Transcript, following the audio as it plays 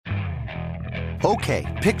Okay,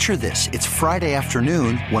 picture this. It's Friday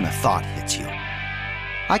afternoon when a thought hits you.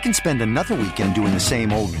 I can spend another weekend doing the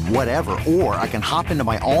same old whatever, or I can hop into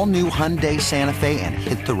my all-new Hyundai Santa Fe and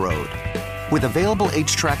hit the road. With available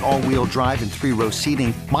H-Track all-wheel drive and 3-row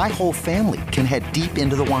seating, my whole family can head deep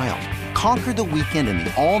into the wild. Conquer the weekend in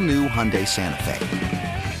the all-new Hyundai Santa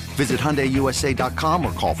Fe. Visit HyundaiUSA.com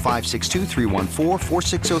or call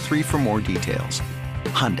 562-314-4603 for more details.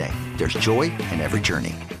 Hyundai, there's joy in every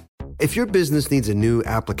journey. If your business needs a new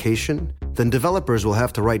application, then developers will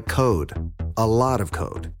have to write code. A lot of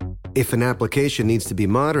code. If an application needs to be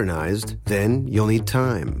modernized, then you'll need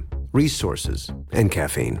time, resources, and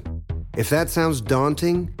caffeine. If that sounds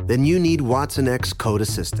daunting, then you need Watson X Code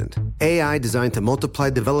Assistant. AI designed to multiply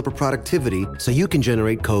developer productivity so you can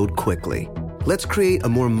generate code quickly. Let's create a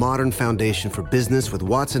more modern foundation for business with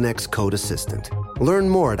Watson X Code Assistant. Learn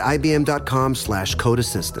more at ibm.com/code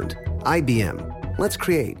assistant. IBM. Let's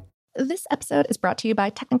create. This episode is brought to you by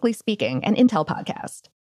Technically Speaking, an Intel podcast.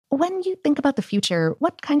 When you think about the future,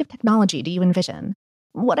 what kind of technology do you envision?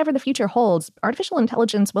 Whatever the future holds, artificial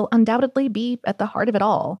intelligence will undoubtedly be at the heart of it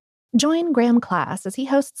all. Join Graham Class as he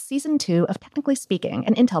hosts Season 2 of Technically Speaking,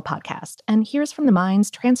 an Intel podcast, and hears from the minds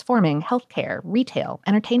transforming healthcare, retail,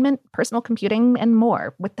 entertainment, personal computing, and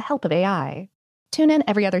more with the help of AI. Tune in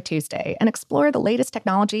every other Tuesday and explore the latest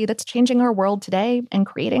technology that's changing our world today and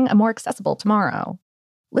creating a more accessible tomorrow.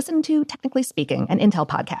 Listen to Technically Speaking, an Intel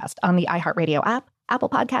podcast on the iHeartRadio app, Apple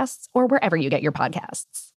Podcasts, or wherever you get your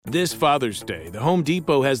podcasts. This Father's Day, the Home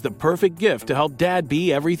Depot has the perfect gift to help Dad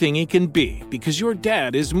be everything he can be, because your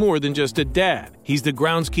dad is more than just a dad. He's the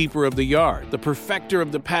groundskeeper of the yard, the perfecter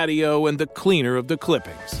of the patio, and the cleaner of the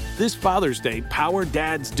clippings. This Father's Day, power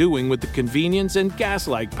Dad's doing with the convenience and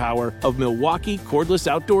gas-like power of Milwaukee cordless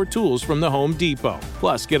outdoor tools from the Home Depot.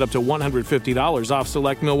 Plus, get up to $150 off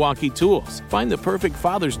select Milwaukee tools. Find the perfect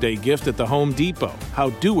Father's Day gift at the Home Depot. How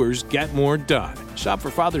doers get more done. Shop for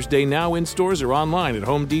Father's Day now in stores or online at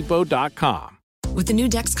homedepot.com. With the new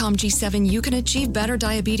Dexcom G7, you can achieve better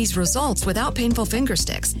diabetes results without painful finger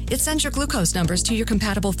sticks. It sends your glucose numbers to your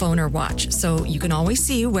compatible phone or watch, so you can always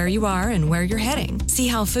see where you are and where you're heading. See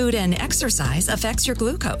how food and exercise affects your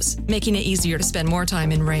glucose, making it easier to spend more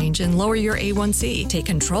time in range and lower your A1C. Take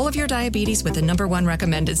control of your diabetes with the #1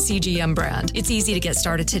 recommended CGM brand. It's easy to get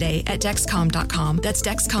started today at Dexcom.com. That's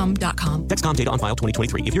Dexcom.com. Dexcom data on file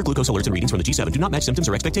 2023. If your glucose alerts and readings from the G7 do not match symptoms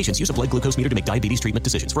or expectations, use a blood glucose meter to make diabetes treatment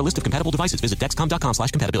decisions. For a list of compatible devices, visit Dexcom.com/compatibility.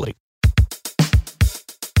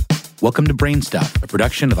 Welcome to Brain Stuff, a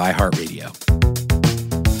production of iHeartRadio.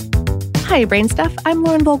 Hi, Brain Stuff. I'm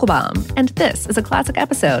Lauren Vogelbaum, and this is a classic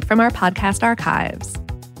episode from our podcast archives.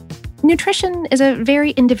 Nutrition is a very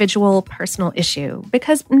individual, personal issue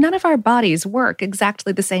because none of our bodies work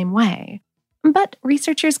exactly the same way. But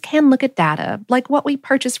researchers can look at data, like what we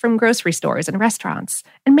purchase from grocery stores and restaurants,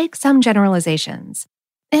 and make some generalizations.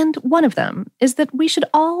 And one of them is that we should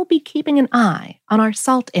all be keeping an eye on our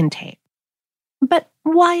salt intake. But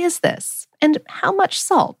why is this? And how much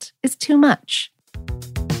salt is too much?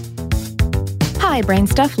 Hi, Brain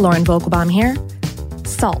Stuff. Lauren Vogelbaum here.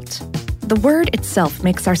 Salt. The word itself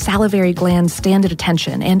makes our salivary glands stand at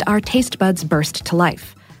attention and our taste buds burst to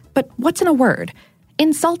life. But what's in a word?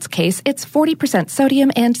 In salt's case, it's 40%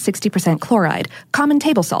 sodium and 60% chloride, common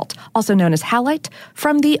table salt, also known as halite,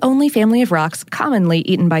 from the only family of rocks commonly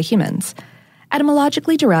eaten by humans.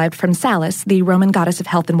 Etymologically derived from Salis, the Roman goddess of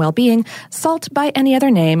health and well-being, salt by any other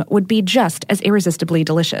name would be just as irresistibly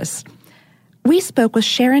delicious. We spoke with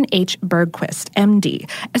Sharon H. Bergquist, MD,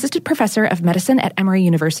 Assistant Professor of Medicine at Emory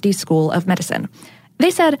University School of Medicine. They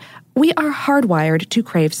said, "We are hardwired to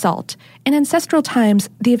crave salt. In ancestral times,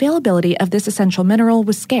 the availability of this essential mineral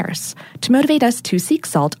was scarce. To motivate us to seek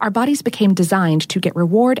salt, our bodies became designed to get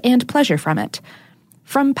reward and pleasure from it.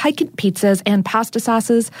 From piquant pizzas and pasta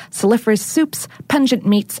sauces, salifrous soups, pungent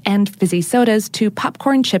meats, and fizzy sodas to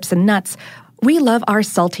popcorn, chips, and nuts, we love our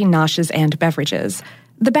salty noshes and beverages.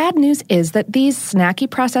 The bad news is that these snacky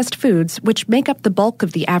processed foods, which make up the bulk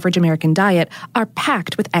of the average American diet, are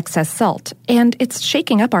packed with excess salt, and it's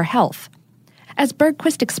shaking up our health. As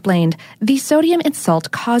Bergquist explained, the sodium in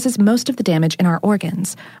salt causes most of the damage in our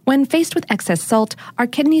organs. When faced with excess salt, our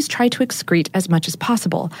kidneys try to excrete as much as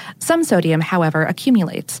possible. Some sodium, however,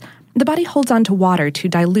 accumulates. The body holds on to water to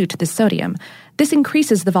dilute the sodium. This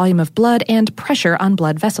increases the volume of blood and pressure on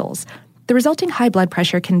blood vessels. The resulting high blood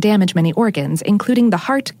pressure can damage many organs, including the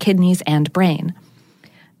heart, kidneys, and brain.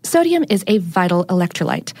 Sodium is a vital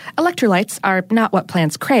electrolyte. Electrolytes are not what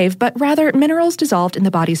plants crave, but rather minerals dissolved in the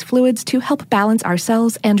body's fluids to help balance our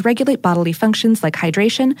cells and regulate bodily functions like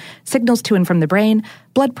hydration, signals to and from the brain,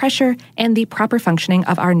 blood pressure, and the proper functioning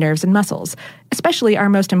of our nerves and muscles, especially our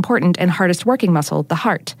most important and hardest working muscle, the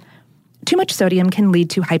heart. Too much sodium can lead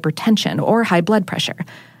to hypertension or high blood pressure.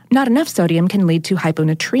 Not enough sodium can lead to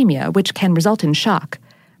hyponatremia, which can result in shock.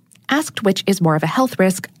 Asked which is more of a health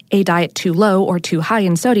risk, a diet too low or too high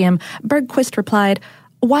in sodium, Bergquist replied,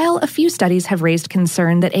 "While a few studies have raised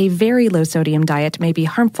concern that a very low sodium diet may be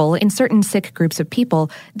harmful in certain sick groups of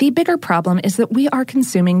people, the bigger problem is that we are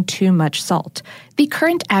consuming too much salt. The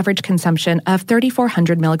current average consumption of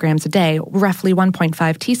 3,400 milligrams a day, roughly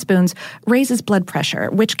 1.5 teaspoons, raises blood pressure,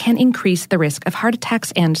 which can increase the risk of heart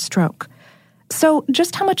attacks and stroke." So,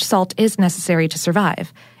 just how much salt is necessary to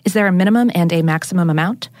survive? Is there a minimum and a maximum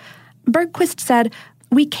amount? Bergquist said,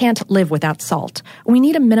 "We can't live without salt. We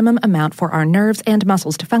need a minimum amount for our nerves and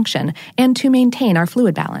muscles to function and to maintain our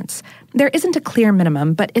fluid balance. There isn't a clear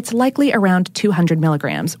minimum, but it's likely around 200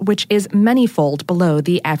 milligrams, which is many-fold below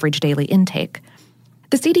the average daily intake."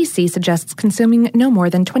 The CDC suggests consuming no more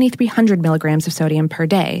than 2,300 milligrams of sodium per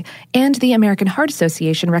day, and the American Heart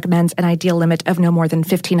Association recommends an ideal limit of no more than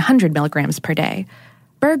 1,500 milligrams per day.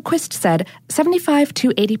 Bergquist said 75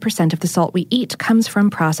 to 80% of the salt we eat comes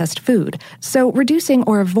from processed food, so reducing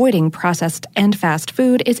or avoiding processed and fast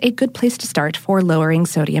food is a good place to start for lowering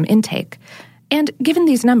sodium intake. And given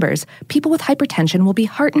these numbers, people with hypertension will be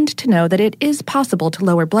heartened to know that it is possible to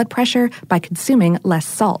lower blood pressure by consuming less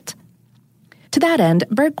salt. To that end,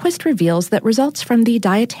 Bergquist reveals that results from the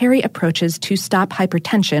Dietary Approaches to Stop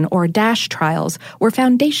Hypertension, or DASH trials, were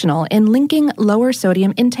foundational in linking lower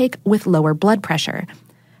sodium intake with lower blood pressure.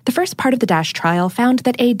 The first part of the DASH trial found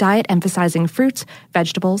that a diet emphasizing fruits,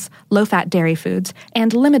 vegetables, low-fat dairy foods,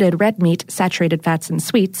 and limited red meat, saturated fats, and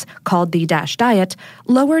sweets, called the DASH diet,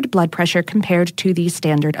 lowered blood pressure compared to the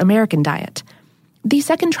standard American diet. The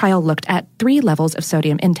second trial looked at 3 levels of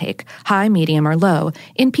sodium intake, high, medium, or low,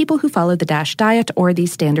 in people who followed the DASH diet or the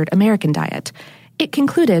standard American diet. It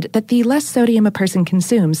concluded that the less sodium a person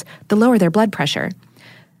consumes, the lower their blood pressure.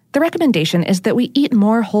 The recommendation is that we eat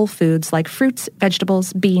more whole foods like fruits,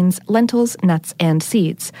 vegetables, beans, lentils, nuts, and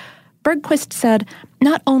seeds. Bergquist said,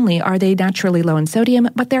 "Not only are they naturally low in sodium,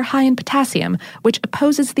 but they're high in potassium, which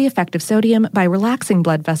opposes the effect of sodium by relaxing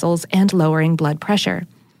blood vessels and lowering blood pressure."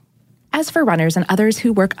 As for runners and others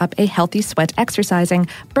who work up a healthy sweat exercising,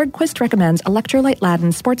 Bergquist recommends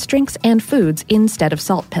electrolyte-laden sports drinks and foods instead of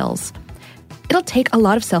salt pills. It'll take a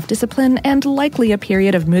lot of self-discipline and likely a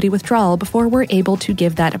period of moody withdrawal before we're able to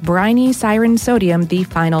give that briny siren sodium the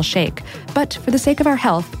final shake. But for the sake of our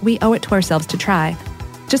health, we owe it to ourselves to try.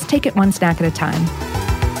 Just take it one snack at a time.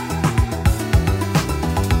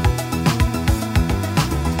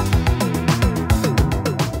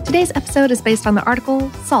 Today's episode is based on the article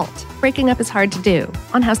Salt, Breaking Up is Hard to Do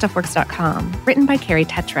on HowStuffWorks.com, written by Carrie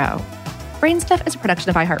Tetro. Brainstuff is a production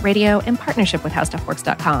of iHeartRadio in partnership with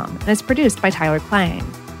HowStuffWorks.com and is produced by Tyler Klang.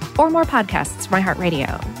 For more podcasts from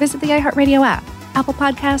iHeartRadio, visit the iHeartRadio app, Apple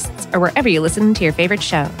Podcasts, or wherever you listen to your favorite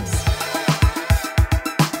shows.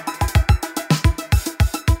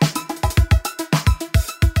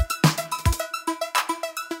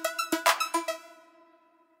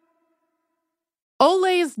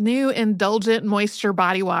 Olay's new Indulgent Moisture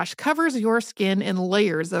Body Wash covers your skin in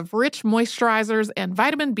layers of rich moisturizers and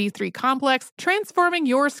vitamin B3 complex, transforming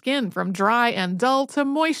your skin from dry and dull to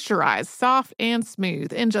moisturized, soft, and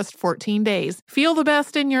smooth in just 14 days. Feel the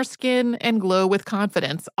best in your skin and glow with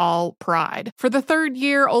confidence, all pride. For the 3rd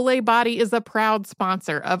year, Olay Body is a proud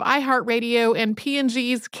sponsor of iHeartRadio and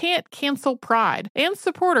P&G's Can't Cancel Pride and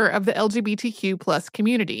supporter of the LGBTQ+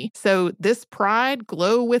 community. So this pride,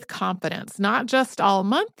 glow with confidence, not just all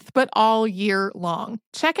month, but all year long.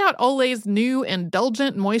 Check out Olay's new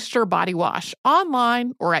Indulgent Moisture Body Wash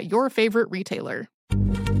online or at your favorite retailer.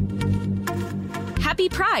 Happy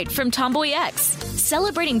Pride from Tomboy X,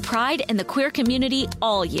 celebrating pride in the queer community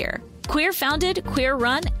all year. Queer founded, queer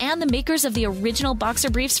run, and the makers of the original boxer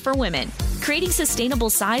briefs for women, creating sustainable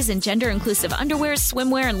size and gender inclusive underwear,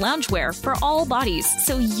 swimwear, and loungewear for all bodies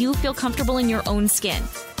so you feel comfortable in your own skin.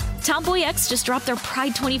 Tomboy X just dropped their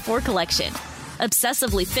Pride 24 collection.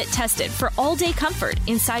 Obsessively fit tested for all-day comfort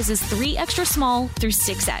in sizes 3 extra small through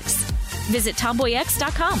 6X. Visit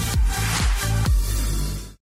TomboyX.com.